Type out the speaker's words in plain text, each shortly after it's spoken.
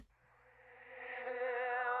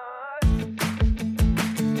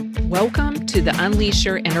Welcome to the Unleash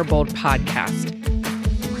Your Inner Bold podcast.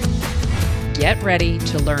 Get ready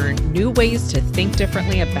to learn new ways to think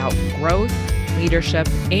differently about growth, leadership,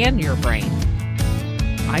 and your brain.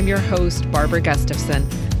 I'm your host, Barbara Gustafson.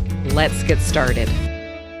 Let's get started.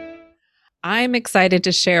 I'm excited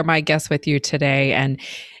to share my guest with you today, and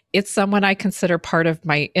it's someone I consider part of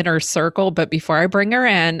my inner circle. But before I bring her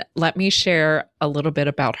in, let me share a little bit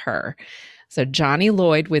about her. So Johnny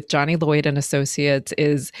Lloyd with Johnny Lloyd and Associates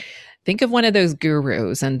is, think of one of those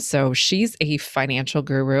gurus. And so she's a financial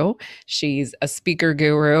guru. She's a speaker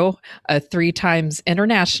guru, a 3 times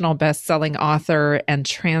international best-selling author and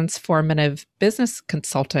transformative business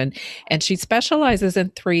consultant. And she specializes in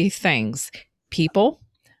 3 things: people,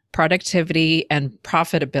 productivity, and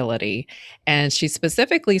profitability. And she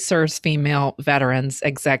specifically serves female veterans,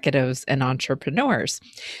 executives, and entrepreneurs.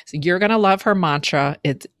 So you're going to love her mantra.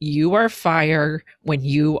 It's "You are fire when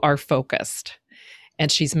you are focused."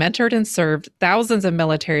 And she's mentored and served thousands of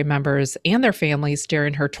military members and their families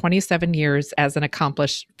during her 27 years as an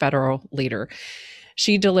accomplished federal leader.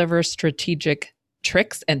 She delivers strategic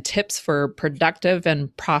tricks and tips for productive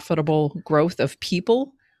and profitable growth of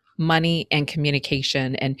people, money, and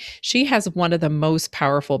communication. And she has one of the most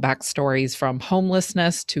powerful backstories, from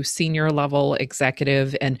homelessness to senior level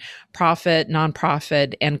executive in profit,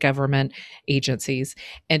 nonprofit, and government agencies.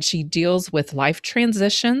 And she deals with life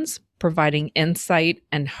transitions, providing insight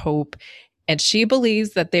and hope. And she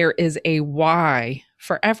believes that there is a why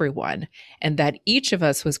for everyone, and that each of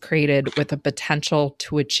us was created with a potential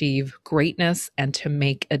to achieve greatness and to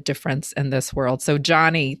make a difference in this world. So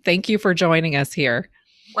Johnny, thank you for joining us here.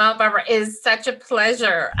 Well, Barbara, it's such a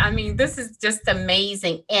pleasure. I mean, this is just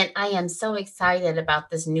amazing. And I am so excited about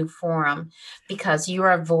this new forum because you're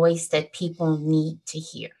a voice that people need to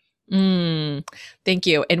hear. Thank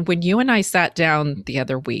you. And when you and I sat down the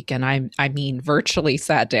other week, and I mean virtually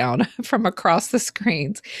sat down from across the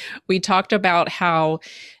screens, we talked about how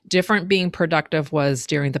different being productive was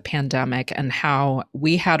during the pandemic and how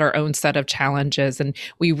we had our own set of challenges. And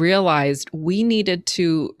we realized we needed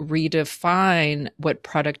to redefine what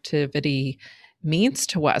productivity means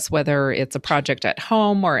to us, whether it's a project at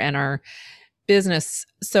home or in our business.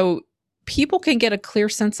 So people can get a clear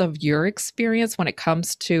sense of your experience when it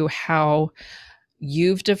comes to how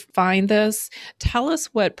you've defined this. Tell us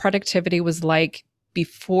what productivity was like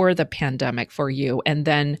before the pandemic for you, and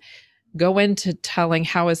then go into telling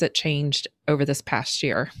how has it changed over this past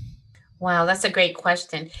year. Wow, that's a great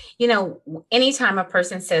question. You know, anytime a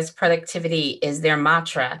person says productivity is their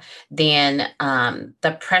mantra, then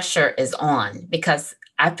the pressure is on, because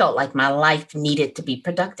I felt like my life needed to be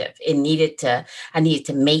productive. I needed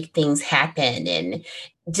to make things happen. And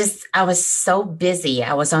I was so busy.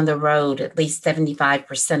 I was on the road at least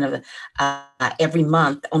 75% of every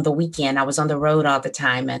month. On the weekend, I was on the road all the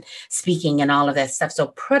time and speaking and all of that stuff. So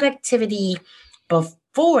productivity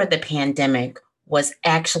before the pandemic was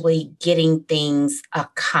actually getting things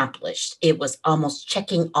accomplished. It was almost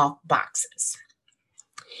checking off boxes.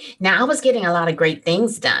 Now, I was getting a lot of great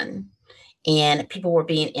things done, and people were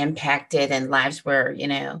being impacted and lives were,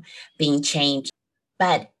 being changed.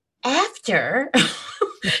 But after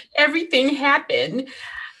everything happened,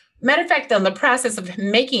 matter of fact, on the process of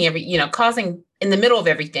making causing in the middle of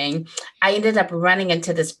everything, I ended up running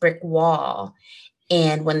into this brick wall.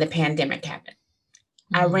 And when the pandemic happened,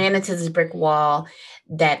 I ran into this brick wall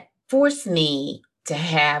that forced me to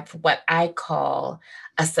have what I call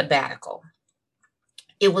a sabbatical.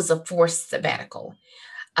 It was a forced sabbatical.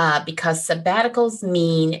 Because sabbaticals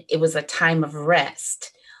mean it was a time of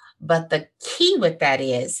rest. But the key with that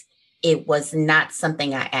is it was not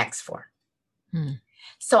something I asked for.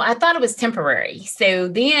 So I thought it was temporary. So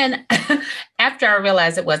then after I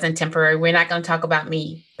realized it wasn't temporary, we're not going to talk about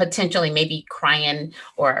me potentially maybe crying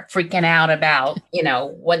or freaking out about,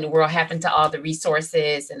 what in the world happened to all the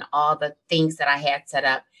resources and all the things that I had set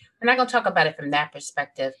up. We're not going to talk about it from that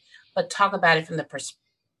perspective, but talk about it from the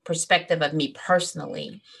perspective of me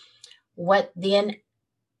personally. What then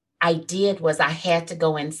I did was I had to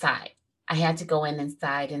go inside. I had to go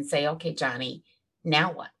inside and say, okay, Johnny,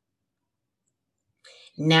 now what?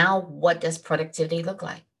 Now, what does productivity look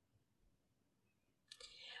like?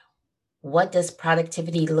 What does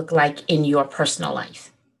productivity look like in your personal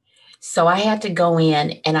life? So I had to go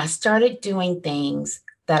in and I started doing things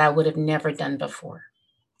that I would have never done before.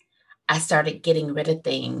 I started getting rid of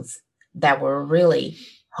things that were really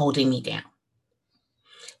holding me down.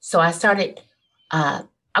 So I started, I'll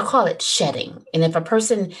call it shedding. And if a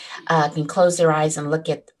person can close their eyes and look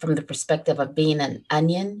at from the perspective of being an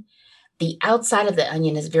onion, the outside of the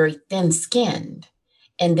onion is very thin skinned.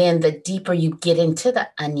 And then the deeper you get into the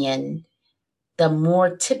onion, the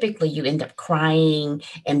more typically you end up crying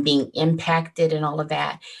and being impacted and all of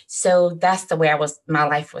that. So that's the way my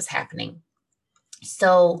life was happening.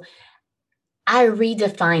 So I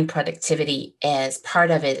redefine productivity as part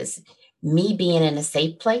of it is me being in a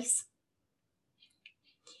safe place,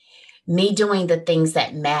 me doing the things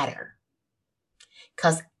that matter.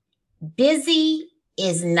 Because busy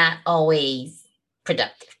is not always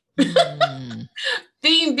productive.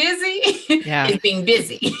 Being busy is being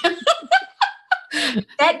busy.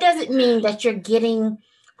 That doesn't mean that you're getting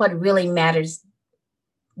what really matters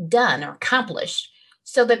done or accomplished.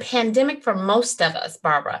 So the pandemic for most of us,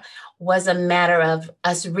 Barbara, was a matter of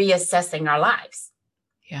us reassessing our lives.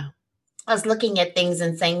 Yeah. Us looking at things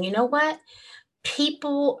and saying, you know what?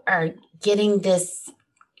 People are in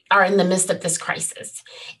the midst of this crisis.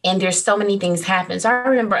 And there's so many things happen. So I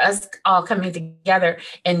remember us all coming together,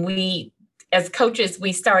 and we, as coaches,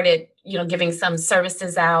 we started, giving some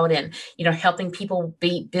services out and, helping people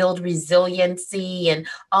build resiliency and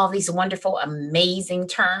all these wonderful, amazing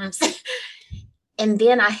terms. And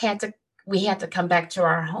then we had to come back to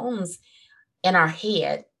our homes in our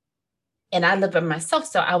head. And I live by myself.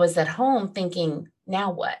 So I was at home thinking,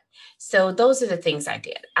 now what? So those are the things I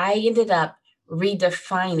did. I ended up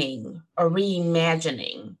redefining or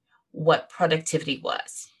reimagining what productivity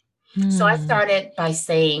was. So I started by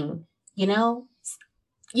saying,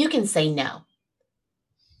 you can say no.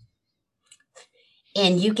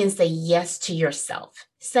 And you can say yes to yourself.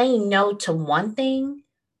 Saying no to one thing,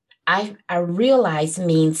 I realize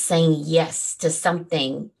means saying yes to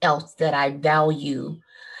something else that I value.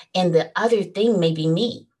 And the other thing may be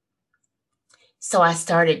me. So I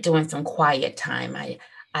started doing some quiet time.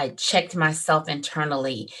 I checked myself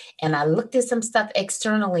internally, and I looked at some stuff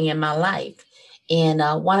externally in my life. And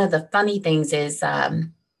one of the funny things is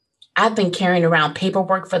I've been carrying around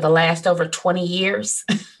paperwork for the last over 20 years.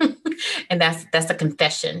 And that's a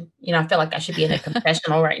confession. I feel like I should be in a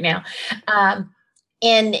confessional right now.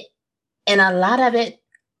 And a lot of it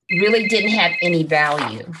really didn't have any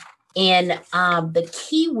value. And the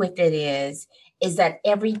key with it is that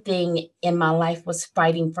everything in my life was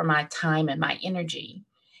fighting for my time and my energy.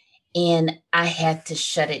 And I had to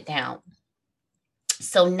shut it down.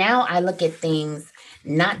 So now I look at things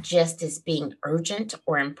not just as being urgent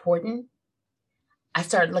or important. I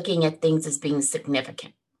start looking at things as being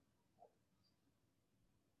significant.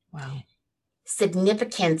 Wow.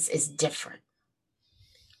 Significance is different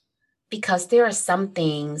because there are some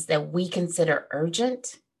things that we consider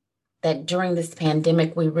urgent that during this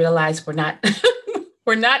pandemic, we realize we're not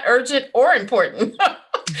urgent or important.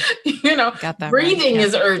 Breathing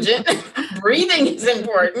is urgent. Breathing is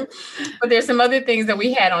important. But there's some other things that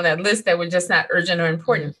we had on that list that were just not urgent or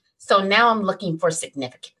important. So now I'm looking for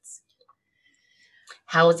significance.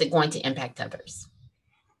 How is it going to impact others?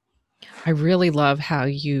 I really love how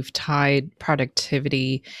you've tied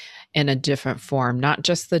productivity in a different form, not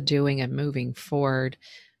just the doing and moving forward,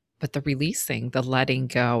 but the releasing, the letting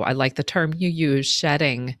go. I like the term you use,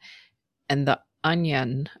 shedding, and the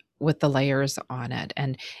onion with the layers on it.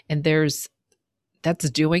 And that's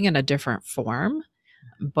doing in a different form,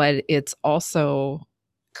 but it's also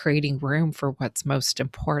creating room for what's most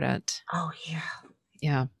important. Oh, yeah.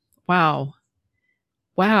 Yeah. Wow.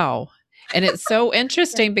 And it's so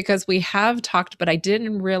interesting because we have talked, but I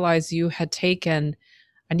didn't realize you had taken,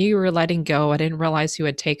 I knew you were letting go. I didn't realize you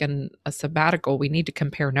had taken a sabbatical. We need to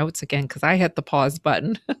compare notes again because I hit the pause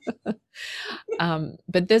button.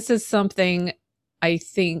 But this is something I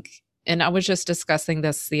think, and I was just discussing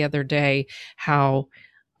this the other day, how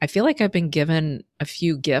I feel like I've been given a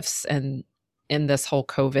few gifts in this whole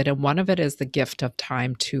COVID. And one of it is the gift of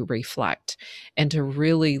time to reflect and to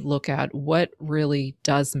really look at what really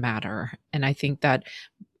does matter. And I think that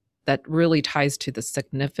really ties to the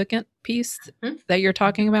significant piece that you're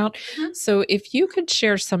talking about. So if you could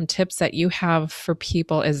share some tips that you have for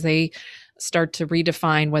people as they start to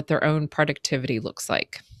redefine what their own productivity looks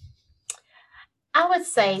like. I would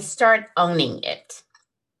say start owning it.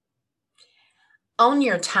 Own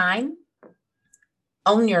your time,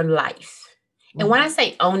 own your life. And when I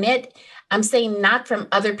say own it, I'm saying not from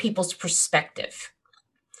other people's perspective,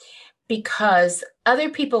 because other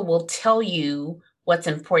people will tell you what's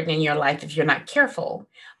important in your life if you're not careful,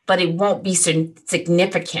 but it won't be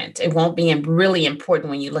significant. It won't be really important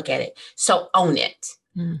when you look at it. So own it.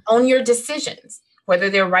 Own your decisions, whether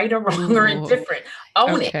they're right or wrong or indifferent.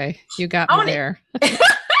 Own it. Okay, you got me there.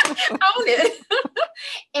 Own it.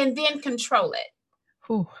 And then control it.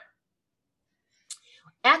 Whew.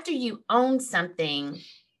 After you own something,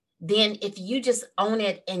 then if you just own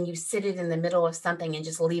it and you sit it in the middle of something and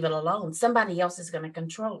just leave it alone, somebody else is going to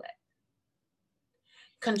control it.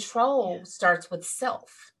 Control starts with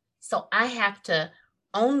self. So I have to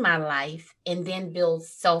own my life and then build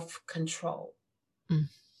self-control. Mm.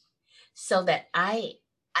 So that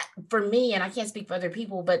for me, and I can't speak for other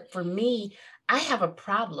people, but for me, I have a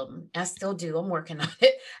problem. I still do. I'm working on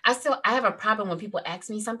it. I have a problem when people ask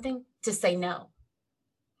me something to say no,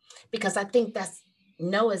 because I think that's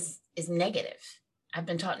no is negative. I've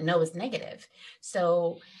been taught no is negative.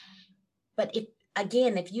 So, but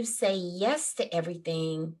if you say yes to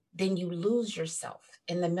everything, then you lose yourself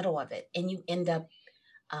in the middle of it, and you end up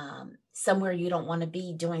somewhere you don't want to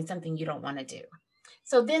be, doing something you don't want to do.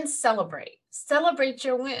 So then celebrate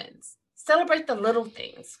your wins, celebrate the little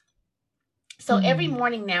things. So every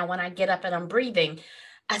morning now, when I get up and I'm breathing,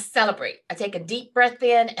 I celebrate. I take a deep breath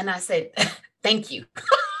in and I say, thank you.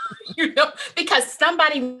 Because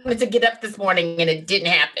somebody wanted to get up this morning and it didn't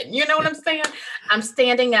happen. You know what I'm saying? I'm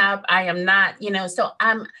standing up. I am not, so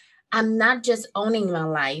I'm not just owning my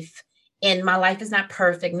life, and my life is not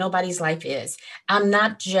perfect. Nobody's life is. I'm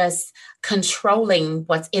not just controlling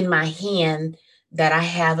what's in my hand that I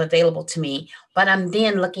have available to me, but I'm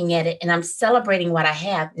then looking at it and I'm celebrating what I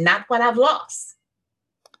have, not what I've lost.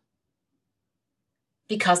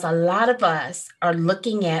 Because a lot of us are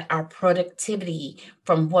looking at our productivity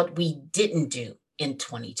from what we didn't do in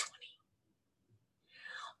 2020.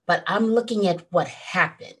 But I'm looking at what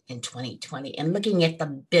happened in 2020 and looking at the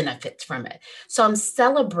benefits from it. So I'm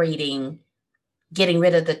celebrating getting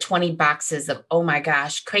rid of the 20 boxes of, oh my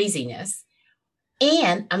gosh, craziness.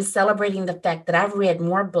 And I'm celebrating the fact that I've read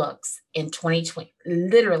more books in 2020,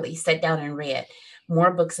 literally sat down and read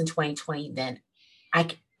more books in 2020 than I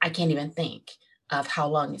can't even think of how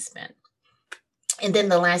long it's been. And then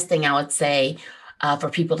the last thing I would say for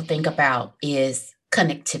people to think about is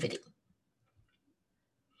connectivity.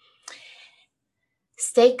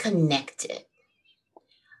 Stay connected.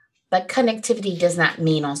 But connectivity does not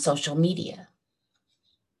mean on social media.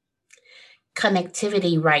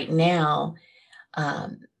 Connectivity right now,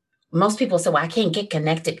 most people say, well, I can't get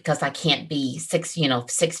connected because I can't be 6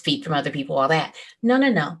 feet from other people, all that.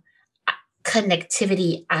 No.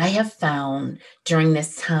 Connectivity, I have found during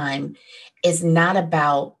this time, is not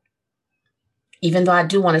about, even though I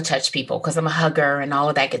do want to touch people because I'm a hugger and all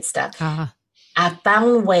of that good stuff. I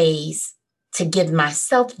found ways to give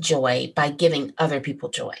myself joy by giving other people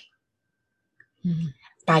joy,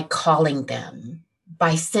 by calling them,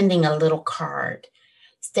 by sending a little card,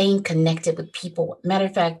 staying connected with people. Matter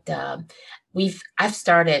of fact, I've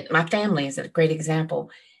started, my family is a great example.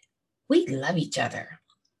 We love each other.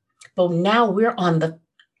 But now we're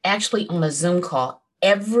actually on a Zoom call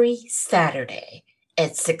every Saturday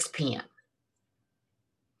at 6 p.m.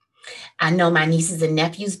 I know my nieces and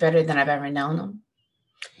nephews better than I've ever known them.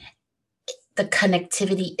 The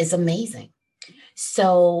connectivity is amazing.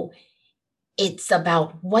 So it's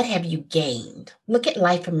about, what have you gained? Look at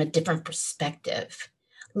life from a different perspective.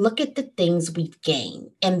 Look at the things we've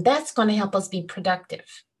gained, and that's going to help us be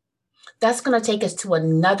productive. That's going to take us to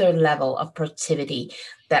another level of productivity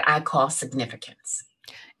that I call significance.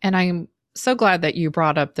 And I'm so glad that you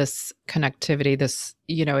brought up this connectivity.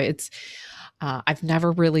 I've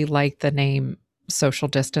never really liked the name social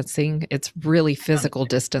distancing. It's really physical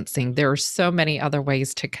distancing. There are so many other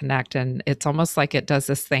ways to connect, and it's almost like it does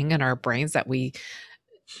this thing in our brains that we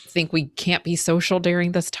think we can't be social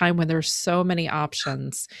during this time when there's so many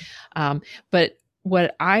options. But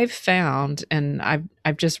what I've found, and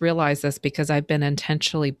I've just realized this because I've been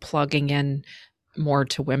intentionally plugging in more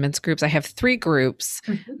to women's groups. I have 3 groups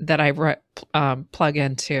that I plug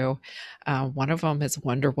into. One of them is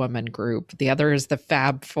Wonder Woman group. The other is the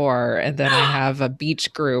Fab Four. And then I have a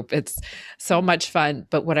beach group. It's so much fun.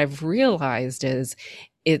 But what I've realized is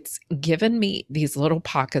it's given me these little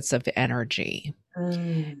pockets of energy.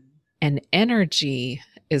 And energy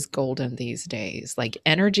is golden these days. Like,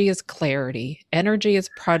 energy is clarity. Energy is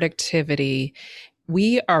productivity.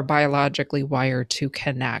 We are biologically wired to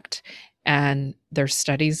connect. And there's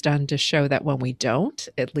studies done to show that when we don't,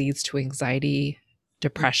 it leads to anxiety,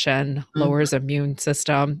 depression, lowers immune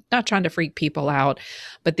system. Not trying to freak people out,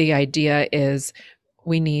 but the idea is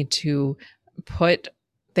we need to put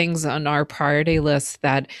things on our priority list,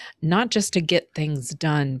 that not just to get things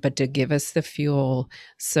done, but to give us the fuel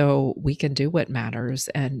so we can do what matters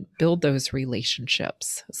and build those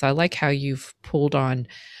relationships. So I like how you've pulled on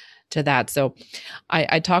to that. So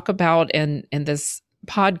I talk about in this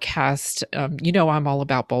podcast, I'm all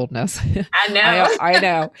about boldness. I know. I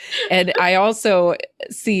know. And I also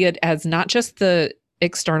see it as not just the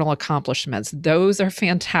external accomplishments. Those are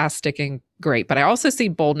fantastic and great. But I also see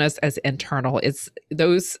boldness as internal. It's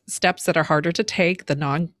those steps that are harder to take, the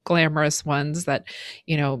non-glamorous ones that,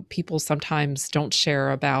 people sometimes don't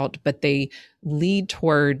share about, but they lead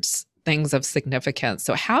towards things of significance.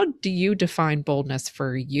 So how do you define boldness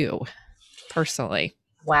for you personally?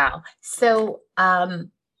 Wow. So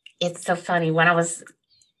it's so funny. When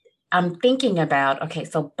I'm thinking about, okay,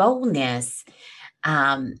 so boldness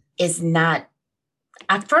is not,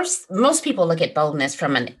 at first, most people look at boldness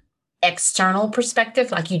from an external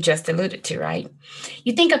perspective, like you just alluded to, right?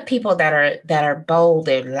 You think of people that are bold,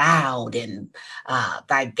 they're loud and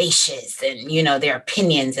vivacious, and their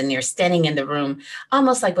opinions, and they're standing in the room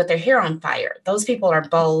almost like with their hair on fire. Those people are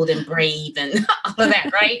bold and brave and all of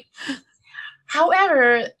that, right?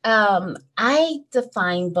 However, I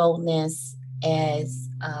define boldness as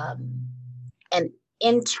an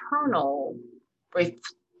internal,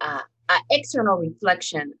 external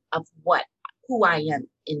reflection of who I am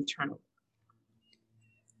internally.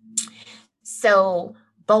 So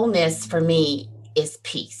boldness for me is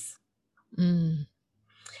peace. Mm.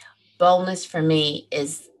 Boldness for me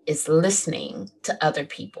is listening to other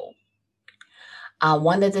people.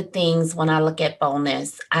 One of the things when I look at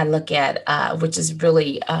boldness, I look at, which is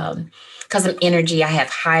really, because of energy, I have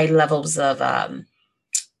high levels of,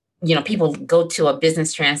 people go to a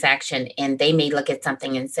business transaction and they may look at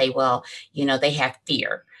something and say, well, they have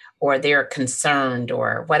fear or they're concerned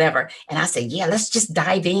or whatever. And I say, yeah, let's just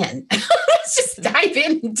dive in. Let's just dive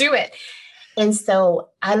in and do it. And so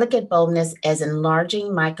I look at boldness as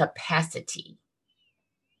enlarging my capacity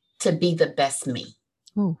to be the best me.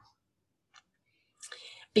 Ooh.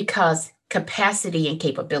 Because capacity and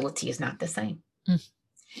capability is not the same. Mm.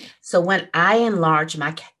 So when I enlarge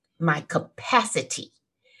my capacity,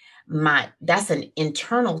 that's an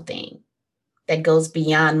internal thing that goes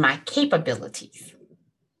beyond my capabilities,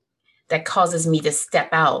 that causes me to step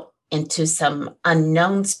out into some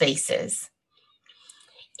unknown spaces.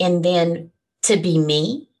 And then to be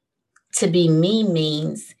me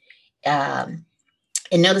means, and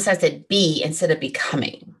notice I said be instead of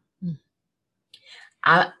becoming.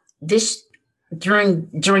 During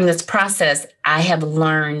this process, I have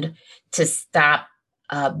learned to stop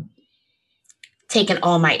taking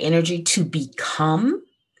all my energy to become,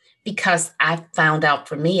 because I found out,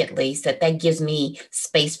 for me at least, that gives me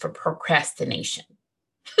space for procrastination.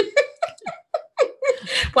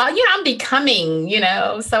 Well, I'm becoming,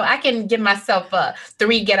 so I can give myself a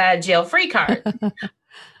 3 get out of jail free card.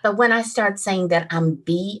 But when I start saying that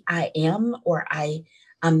I am, or I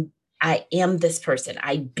am this person,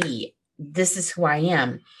 this is who I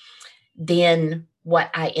am, then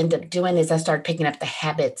what I end up doing is I start picking up the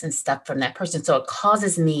habits and stuff from that person. So it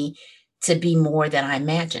causes me to be more than I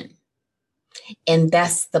imagine. And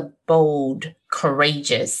that's the bold,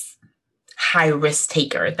 courageous, high risk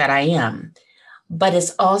taker that I am. But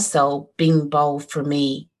it's also, being bold for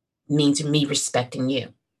me means me respecting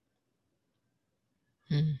you.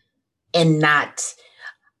 And not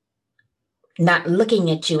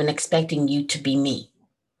looking at you and expecting you to be me,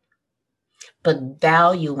 but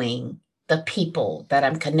valuing the people that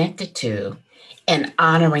I'm connected to and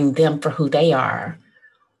honoring them for who they are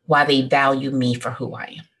while they value me for who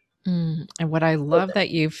I am. And what I love that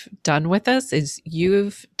you've done with this is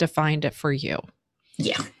you've defined it for you.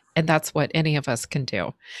 Yeah. And that's what any of us can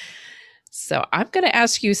do. So I'm going to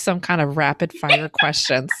ask you some kind of rapid fire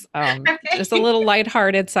questions, Okay. Just a little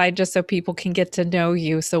lighthearted side, just so people can get to know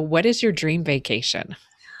you. So what is your dream vacation?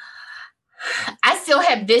 I still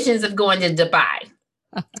have visions of going to Dubai.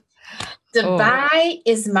 Dubai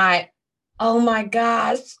is oh my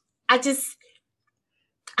gosh. I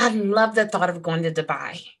love the thought of going to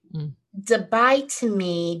Dubai. Dubai to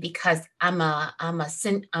me, because I'm a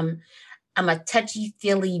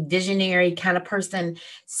touchy-feely visionary kind of person.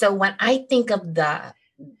 So when I think of the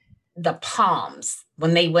palms,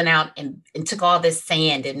 when they went out and took all this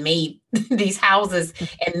sand and made these houses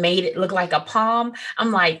and made it look like a palm,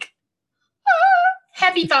 I'm like,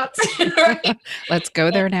 happy thoughts. Right? Let's go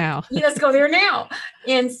there now. Let's go there now.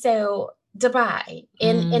 And so Dubai,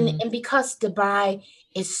 and because Dubai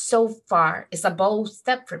is so far, it's a bold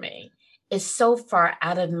step for me. It's so far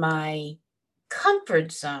out of my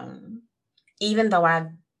comfort zone, even though I've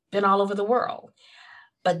been all over the world.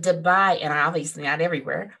 But Dubai, and obviously not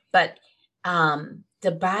everywhere, but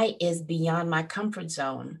Dubai is beyond my comfort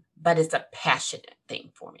zone, but it's a passionate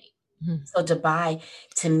thing for me. So Dubai,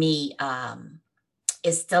 to me,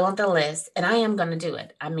 is still on the list, and I am going to do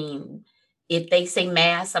it. I mean, if they say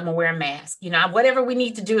mask, I'm going to wear a mask. Whatever we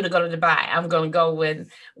need to do to go to Dubai, I'm going to go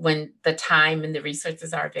when the time and the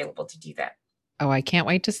resources are available to do that. Oh, I can't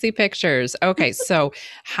wait to see pictures. Okay, so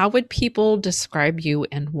how would people describe you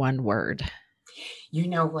in one word? You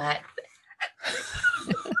know what?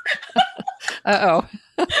 Uh-oh.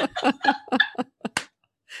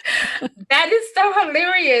 That is so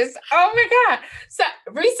hilarious. Oh my God. So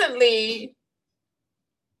recently,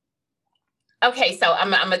 okay, so I'm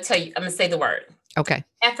gonna tell you, I'm gonna say the word. Okay.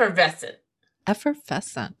 Effervescent.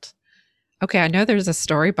 Effervescent. Okay, I know there's a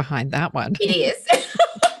story behind that one. It is.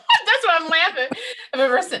 That's why I'm laughing.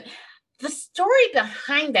 Effervescent. The story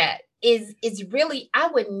behind that is really, I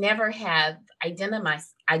would never have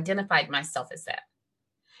identified myself as that.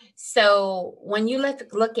 So when you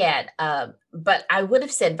look at, but I would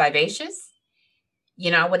have said vivacious.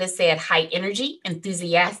 I would have said high energy,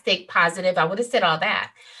 enthusiastic, positive. I would have said all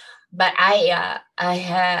that. But I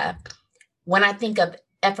have, when I think of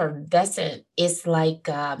effervescent, it's like,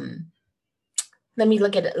 let me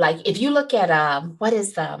look at it. Like if you look at, what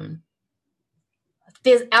is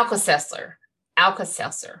this Alka-Seltzer,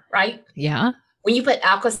 right? Yeah. When you put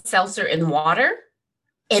Alka-Seltzer in water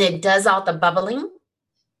and it does all the bubbling.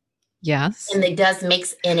 Yes. And it does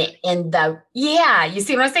mix in it you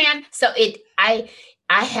see what I'm saying? So I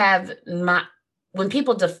have when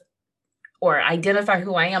people or identify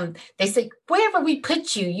who I am, they say, wherever we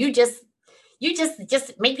put you, you just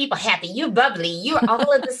make people happy. You're bubbly. You're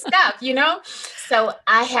all of the stuff, So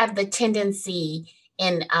I have the tendency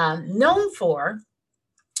and known for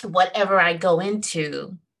whatever I go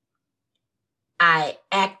into, I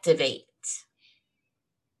activate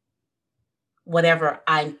whatever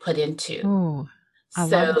I'm put into. Oh, I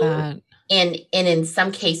love that. And in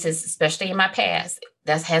some cases, especially in my past,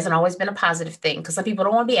 that hasn't always been a positive thing because some people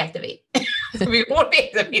don't want to be activated. People want to be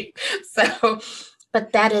activated. So,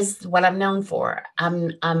 but that is what I'm known for.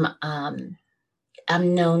 I'm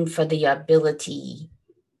known for the ability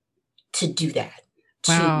to do that.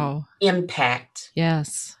 Wow. To impact.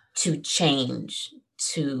 Yes. To change.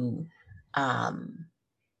 To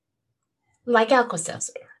like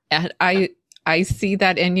Alka-Seltzer. And I see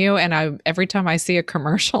that in you, and every time I see a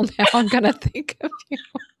commercial now, I'm gonna think of you.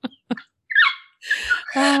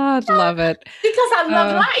 I love it because I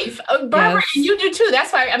love life, Barbara, yes. And you do too.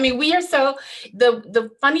 That's why we are so.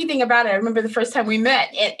 The funny thing about it, I remember the first time we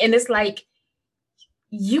met, and it's like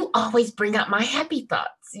you always bring up my happy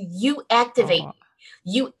thoughts. You activate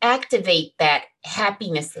that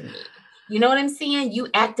happiness in me. You know what I'm saying? You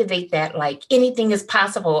activate that like anything is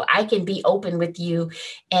possible. I can be open with you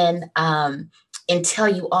and tell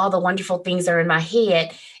you all the wonderful things that are in my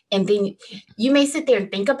head. And then you may sit there and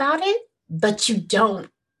think about it, but you don't.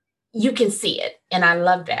 You can see it. And I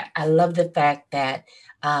love that. I love the fact that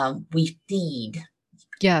we feed.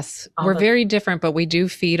 Yes, we're very different, but we do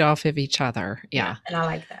feed off of each other. Yeah. And I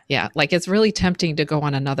like that. Yeah. Like it's really tempting to go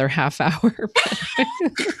on another half hour.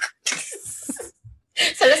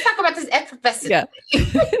 So let's talk about this effervescent. Yeah.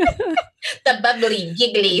 The bubbly,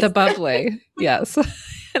 giggly. The bubbly, yes.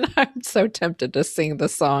 And I'm so tempted to sing the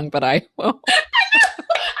song, but I won't.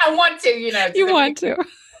 I want to, You want to.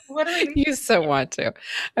 What do we do? You so want to.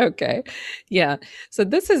 Okay. Yeah. So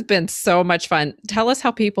this has been so much fun. Tell us how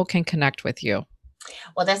people can connect with you.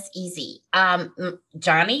 Well, that's easy.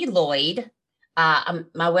 Johnny Lloyd. My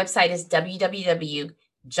website is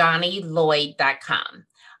www.johnnylloyd.com.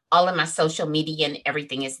 All of my social media and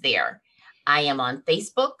everything is there. I am on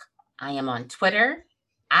Facebook. I am on Twitter.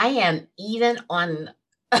 I am even on,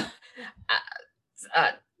 I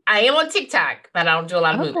am on TikTok, but I don't do a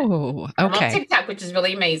lot of moving. Oh, okay. I'm on TikTok, which is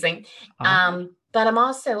really amazing. But I'm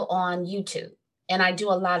also on YouTube. And I do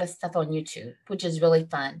a lot of stuff on YouTube, which is really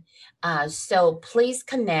fun. So please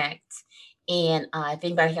connect. And if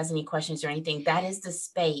anybody has any questions or anything, that is the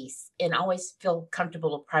space. And always feel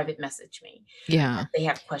comfortable to private message me. Yeah. If they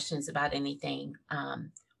have questions about anything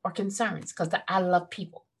or concerns, because I love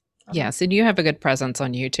people. Yes. And you have a good presence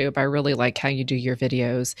on YouTube. I really like how you do your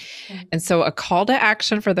videos. Mm-hmm. And so a call to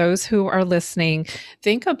action for those who are listening,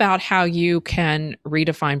 think about how you can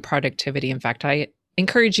redefine productivity. In fact, I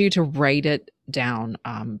encourage you to write it down.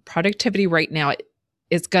 Productivity right now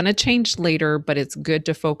is going to change later, but it's good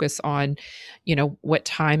to focus on, what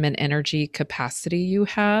time and energy capacity you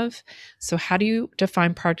have. So how do you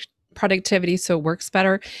define productivity so it works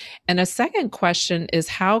better? And a second question is,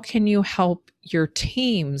 how can you help your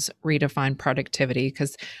teams redefine productivity?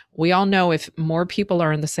 Because we all know if more people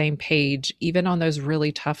are on the same page, even on those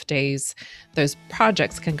really tough days, those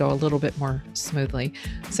projects can go a little bit more smoothly.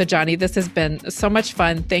 So Johnny, this has been so much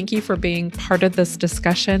fun. Thank you for being part of this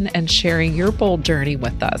discussion and sharing your bold journey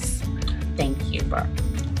with us. Thank you, Barb.